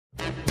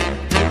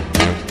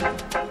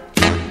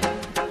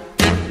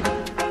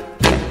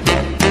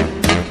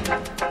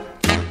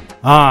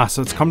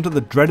So it's come to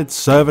the dreaded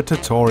server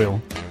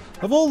tutorial.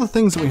 Of all the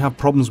things that we have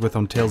problems with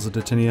on Tales of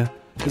Dertinia,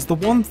 is the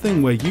one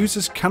thing where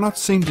users cannot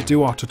seem to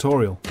do our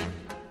tutorial.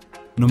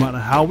 No matter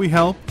how we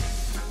help,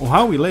 or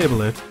how we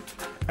label it,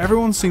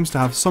 everyone seems to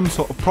have some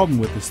sort of problem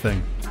with this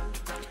thing.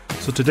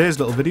 So today's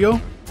little video,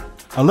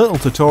 a little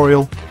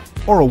tutorial,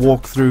 or a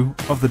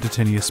walkthrough of the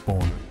Dertinia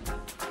spawn.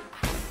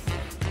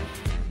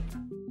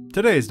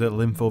 Today's little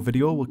info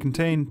video will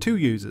contain two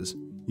users,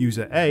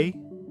 User A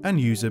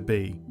and User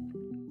B.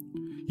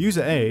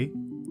 User A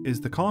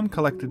is the calm,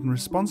 collected and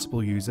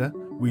responsible user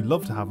we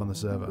love to have on the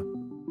server.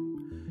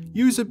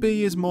 User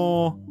B is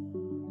more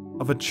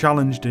of a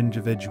challenged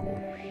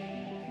individual.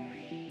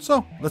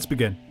 So, let's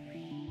begin.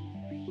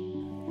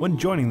 When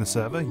joining the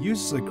server,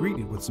 users are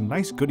greeted with some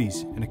nice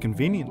goodies in a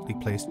conveniently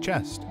placed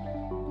chest.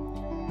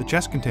 The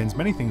chest contains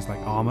many things like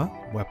armour,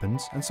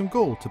 weapons and some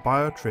gold to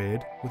buy or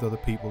trade with other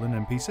people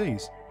and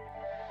NPCs.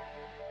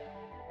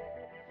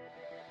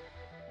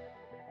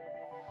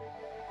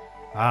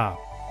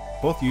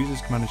 Both users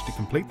managed to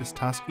complete this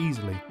task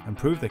easily and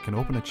prove they can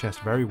open a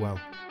chest very well.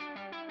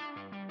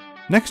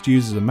 Next,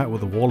 users are met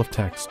with a wall of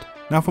text.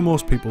 Now for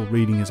most people,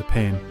 reading is a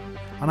pain,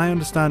 and I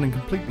understand and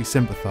completely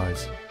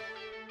sympathise.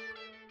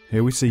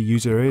 Here we see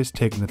User A is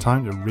taking the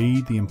time to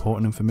read the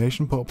important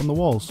information put up on the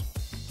walls.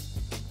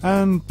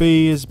 And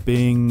B is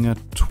being a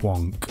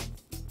twonk.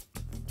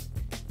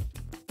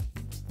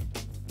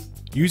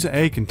 User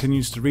A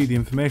continues to read the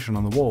information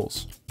on the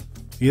walls.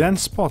 He then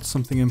spots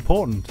something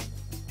important.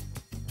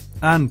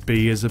 And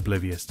B is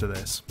oblivious to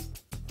this.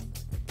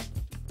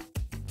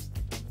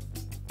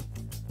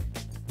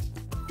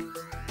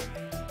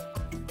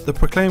 The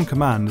Proclaim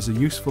command is a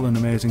useful and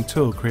amazing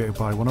tool created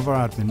by one of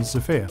our admins,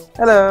 Zafir.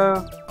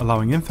 Hello!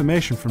 Allowing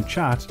information from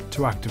chat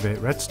to activate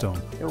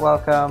redstone. You're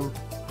welcome.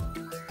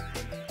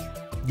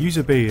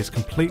 User B has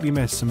completely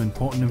missed some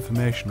important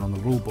information on the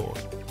rule board.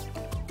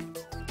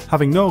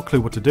 Having no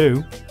clue what to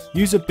do,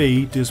 User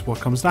B does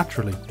what comes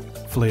naturally,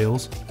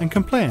 flails and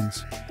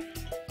complains.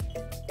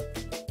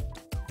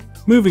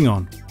 Moving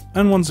on,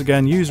 and once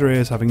again User A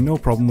is having no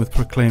problem with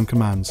Proclaim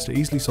commands to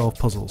easily solve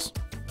puzzles.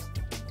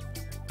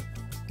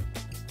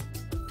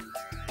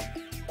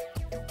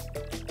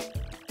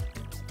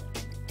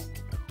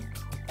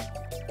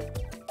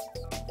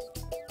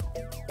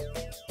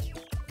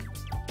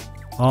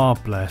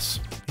 Bless.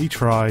 He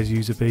tries,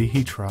 User B,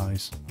 he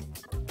tries.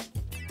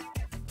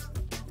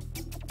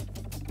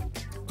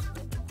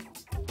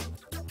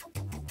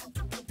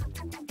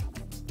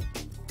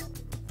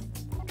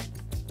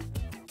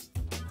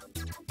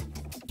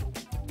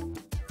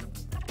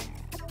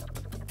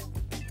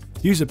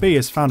 User B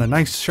has found a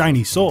nice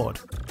shiny sword.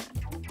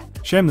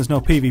 Shame there's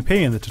no PvP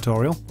in the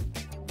tutorial.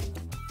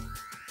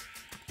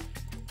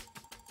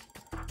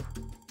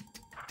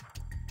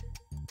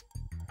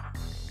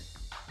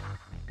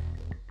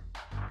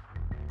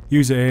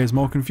 User A is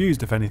more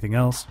confused if anything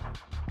else,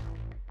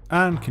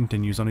 and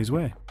continues on his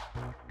way.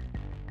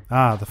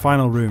 The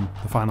final room,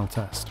 the final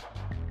test.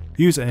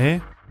 User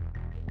A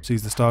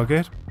sees the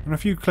Stargate, and a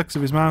few clicks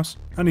of his mouse,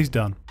 and he's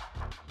done.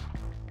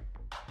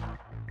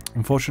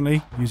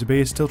 Unfortunately, User B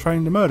is still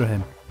trying to murder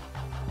him.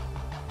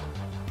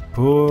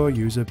 Poor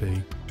User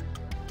B.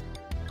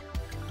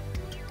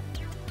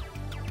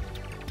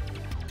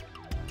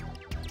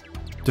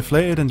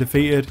 Deflated and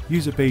defeated,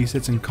 User B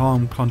sits in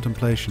calm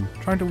contemplation,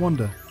 trying to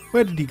wonder,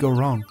 where did he go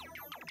wrong?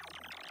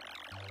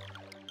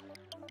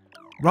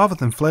 Rather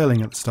than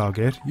flailing at the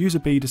Stargate, User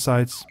B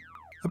decides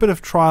a bit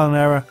of trial and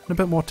error and a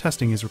bit more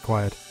testing is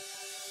required.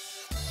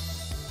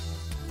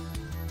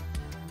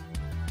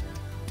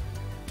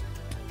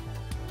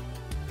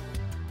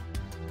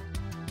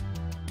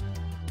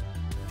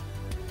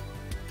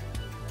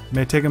 It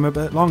may take him a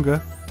bit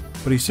longer,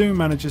 but he soon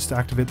manages to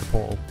activate the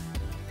portal.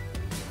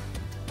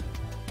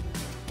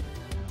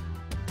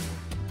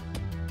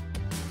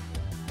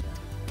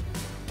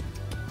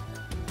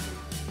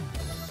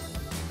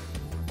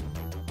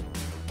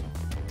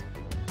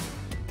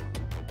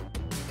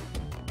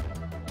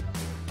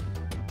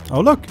 Oh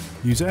look,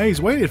 User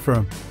A's waited for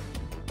him.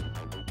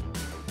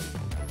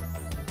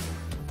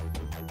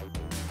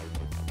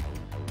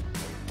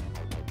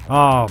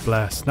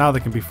 Bless, now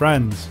they can be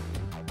friends.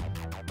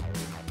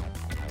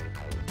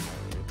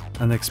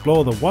 And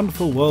explore the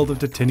wonderful world of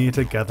Dertinia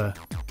together.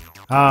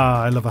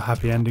 I love a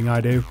happy ending,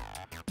 I do.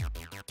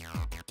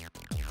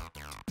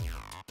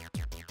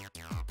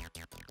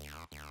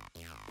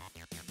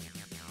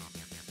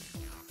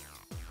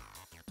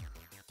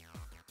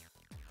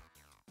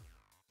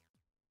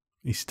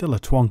 He's still a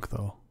twonk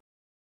though.